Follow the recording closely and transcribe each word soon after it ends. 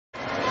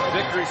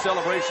victory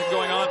celebration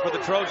going on for the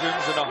Trojans,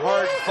 and a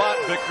hard-fought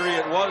victory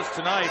it was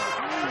tonight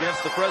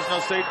against the Fresno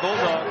State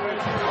Bulldogs.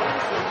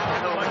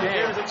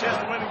 There's a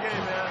chance to win the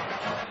game, man.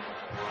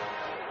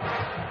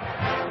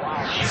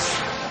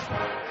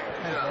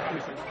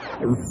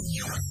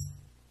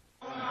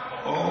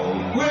 Oh,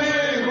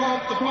 way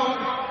off the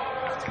pump.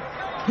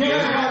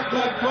 Get off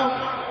that pump.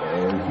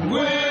 Oh,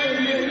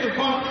 way in the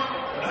pump.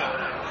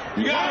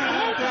 You gotta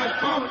have that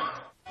pump.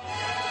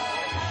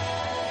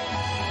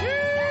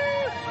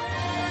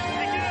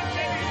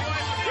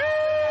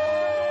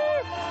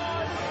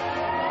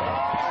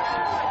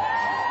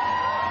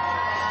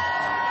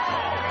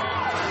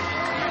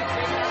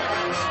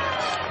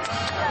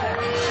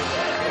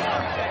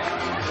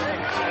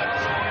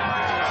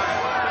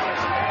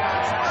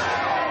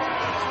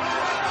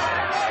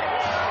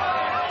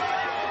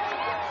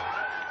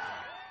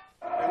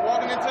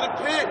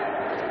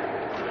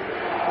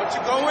 Once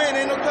you go in,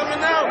 ain't no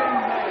coming out.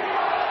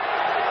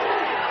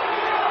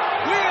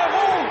 We at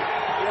home.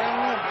 You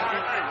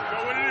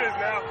know what it is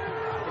now.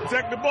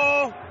 Protect the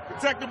ball,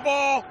 protect the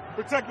ball,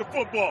 protect the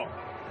football.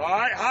 All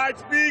right,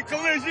 high-speed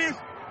collisions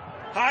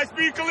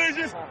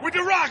with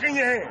the rock in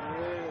your hand.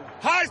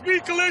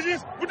 High-speed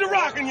collisions with the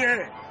rock in your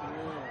hand.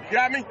 You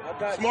got me?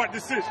 Smart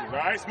decisions, all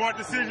right? Smart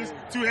decisions,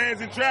 two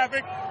hands in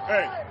traffic.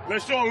 Hey,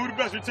 let's show them who the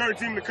best return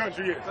team in the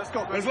country is. Let's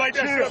go. Let's light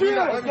that shit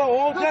up. Let's go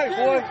all day,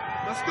 boy.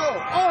 Let's go.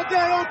 All day,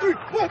 all three.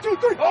 1, 2,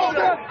 3. All day.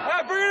 All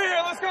right, bring it in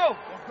here. Let's go.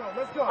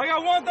 Let's go. I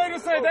got one thing to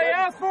say. They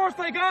asked for us.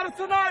 They got us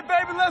tonight,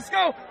 baby. Let's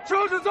go.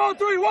 Trojans on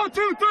 3. 1,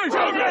 2, 3.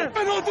 Trojans.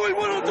 1 on 3.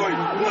 1 on 3. 1,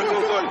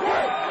 2, 3.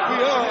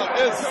 We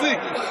are SC.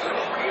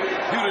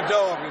 You the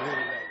dog in here today.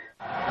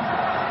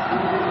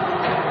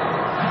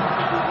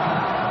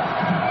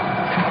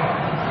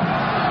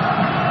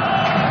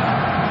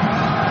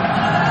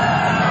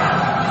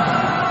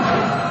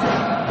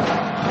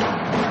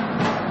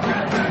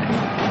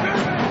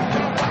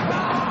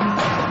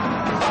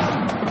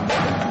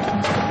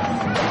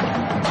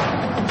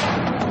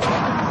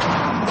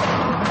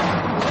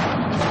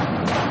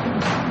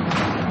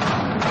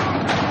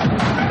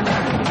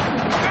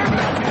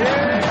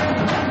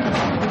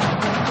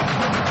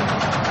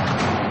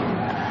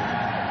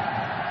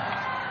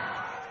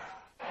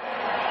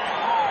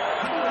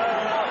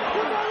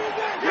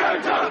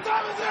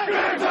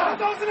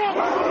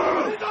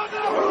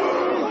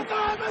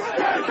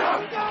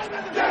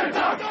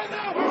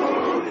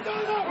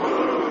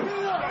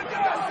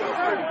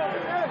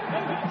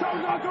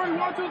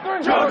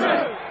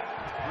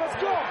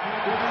 Let's go.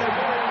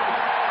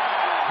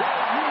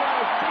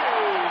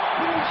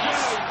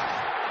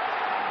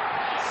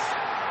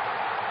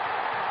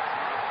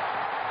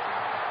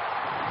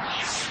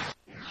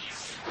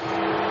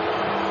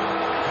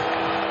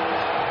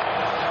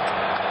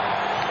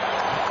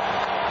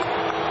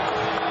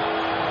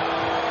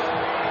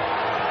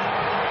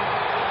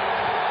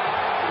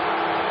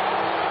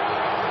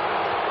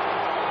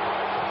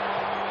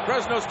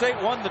 Fresno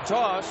State won the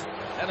toss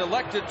and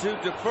elected to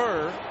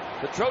defer.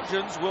 The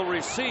Trojans will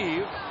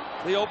receive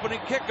the opening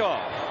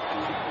kickoff.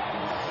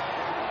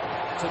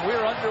 So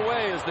we're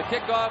underway as the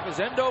kickoff is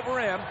end over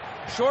end,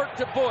 short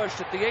to Bush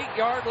at the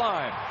 8-yard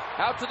line.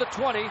 Out to the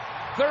 20,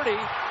 30,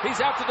 he's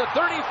out to the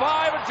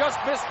 35 and just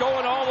missed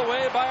going all the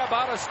way by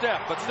about a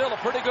step. But still a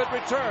pretty good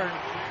return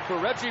for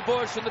Reggie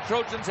Bush, and the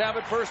Trojans have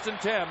it 1st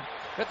and 10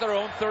 at their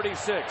own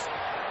 36.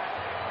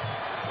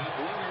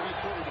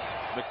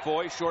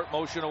 McFoy short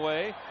motion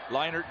away.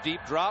 Leinert deep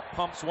drop,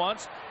 pumps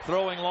once,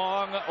 throwing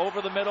long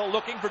over the middle,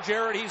 looking for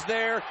Jarrett. He's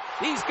there.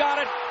 He's got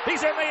it.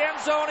 He's in the end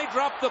zone. He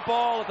dropped the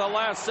ball at the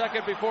last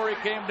second before he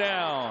came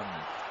down.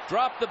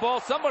 Dropped the ball.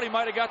 Somebody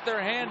might have got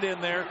their hand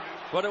in there,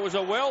 but it was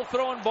a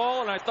well-thrown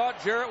ball, and I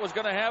thought Jarrett was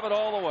going to have it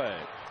all the way.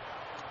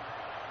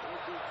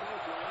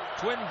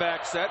 Twin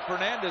back set.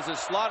 Fernandez is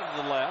slotted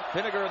to the left.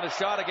 Pinniger in the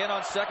shot again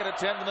on 2nd and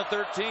 10 from the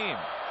 13.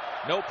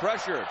 No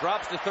pressure.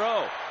 Drops to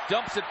throw.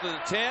 Dumps it to the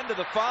 10, to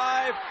the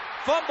 5.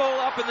 Fumble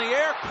up in the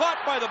air. Caught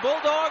by the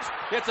Bulldogs.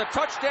 It's a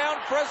touchdown,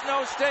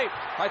 Fresno State.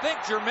 I think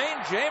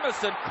Jermaine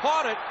Jamison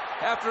caught it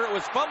after it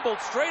was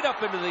fumbled straight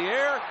up into the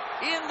air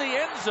in the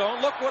end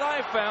zone. Look what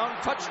I found.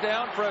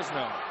 Touchdown,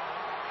 Fresno.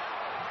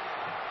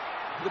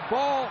 The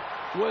ball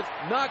was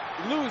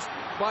knocked loose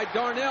by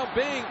Darnell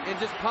Bing and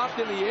just popped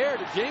in the air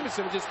to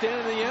Jamison, just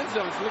standing in the end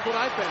zone. So look what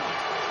I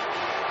found.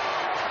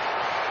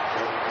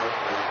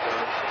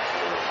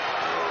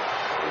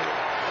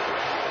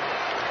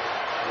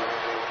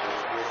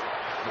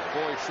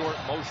 McFoy short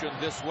motion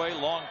this way,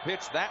 long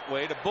pitch that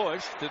way to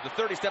Bush, to the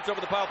 30, steps over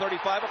the pile,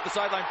 35, up the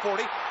sideline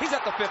 40. He's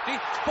at the 50,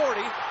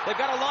 40. They've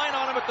got a line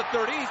on him at the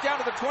 30. He's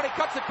down to the 20,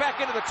 cuts it back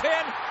into the 10.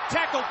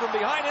 Tackled from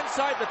behind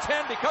inside the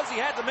 10 because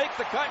he had to make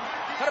the cut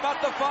at about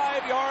the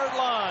 5-yard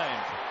line.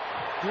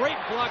 Great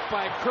block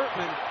by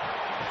Kurtman,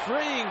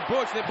 freeing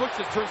Bush. Then Bush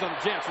just turns on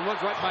the jets and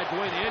runs right by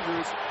Dwayne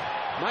Andrews.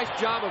 Nice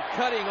job of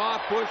cutting off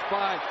Bush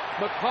by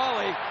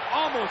McCauley.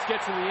 Almost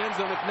gets in the end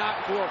zone, if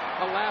not for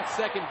a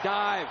last-second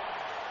dive.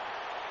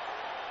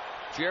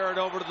 Jarrett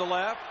over to the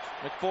left.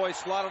 McFoy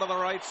slotted on the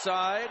right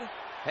side.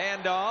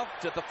 Handoff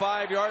to the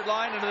 5-yard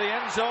line into the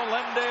end zone.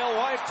 Lendale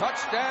White,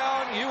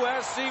 touchdown,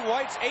 USC.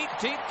 White's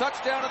 18th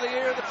touchdown of the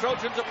year. The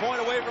Trojans a point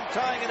away from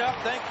tying it up.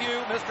 Thank you,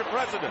 Mr.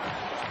 President.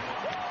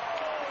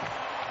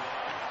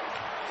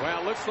 Well,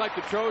 it looks like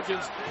the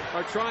Trojans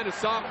are trying to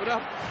soften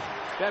up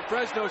that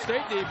Fresno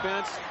State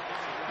defense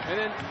and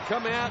then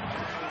come at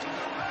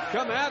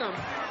them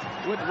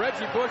with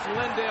Reggie Bush and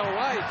Lendale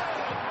White.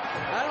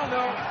 I don't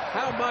know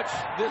how much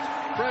this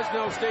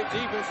Fresno State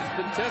defense has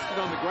been tested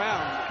on the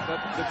ground, but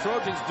the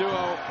Trojans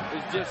duo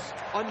is just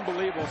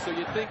unbelievable. So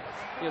you think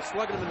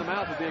slugging them in the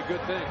mouth would be a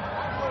good thing.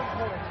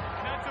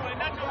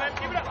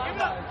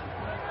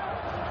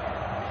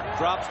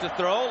 Drops to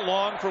throw,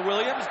 long for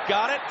Williams,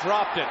 got it,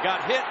 dropped it,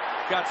 got hit,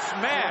 got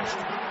smashed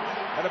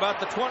at about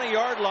the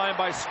 20-yard line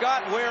by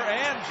Scott Ware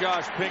and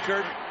Josh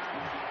Pinkard.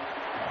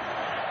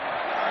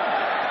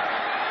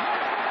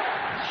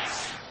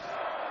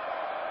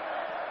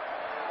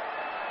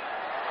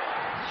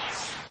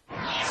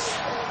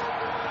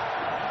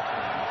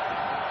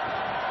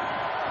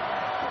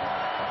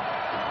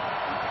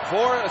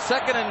 For a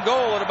 2nd and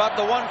goal at about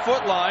the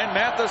 1-foot line.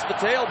 Mathis, the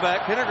tailback.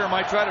 Pinniger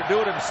might try to do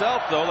it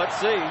himself, though. Let's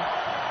see.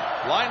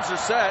 Lines are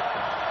set.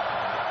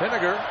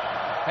 Pinniger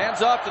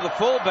hands off to the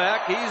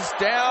fullback. He's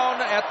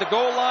down at the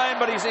goal line,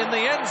 but he's in the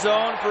end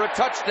zone for a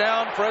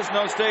touchdown.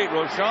 Fresno State.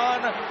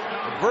 Roshan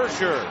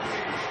Verscher.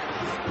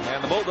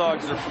 And the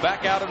Bulldogs are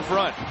back out in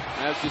front.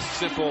 That's just a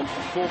simple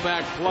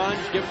fullback plunge.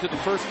 Give it to the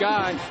first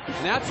guy.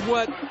 And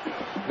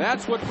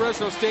that's what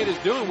Fresno State is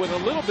doing with a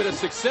little bit of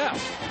success.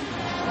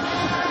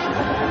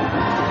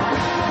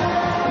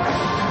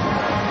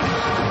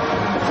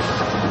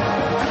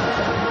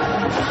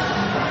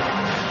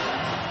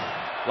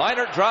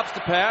 Leinert drops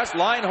the pass.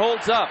 Line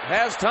holds up.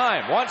 Has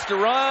time. Wants to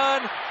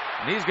run.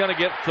 And he's going to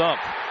get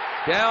thumped.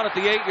 Down at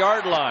the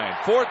 8-yard line.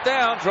 4th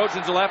down.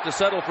 Trojans will have to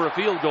settle for a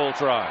field goal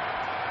try.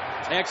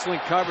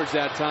 Excellent coverage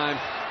that time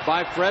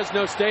by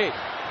Fresno State.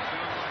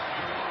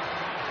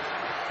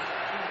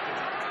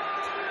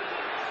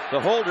 The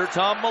holder,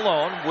 Tom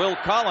Malone. Will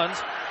Collins,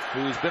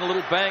 who's been a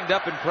little banged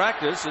up in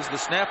practice, is the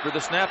snapper.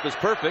 The snap is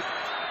perfect.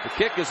 The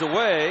kick is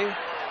away.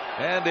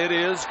 And it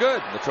is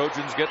good. The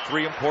Trojans get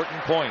 3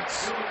 important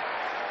points.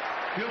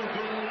 Field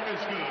goal is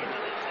good.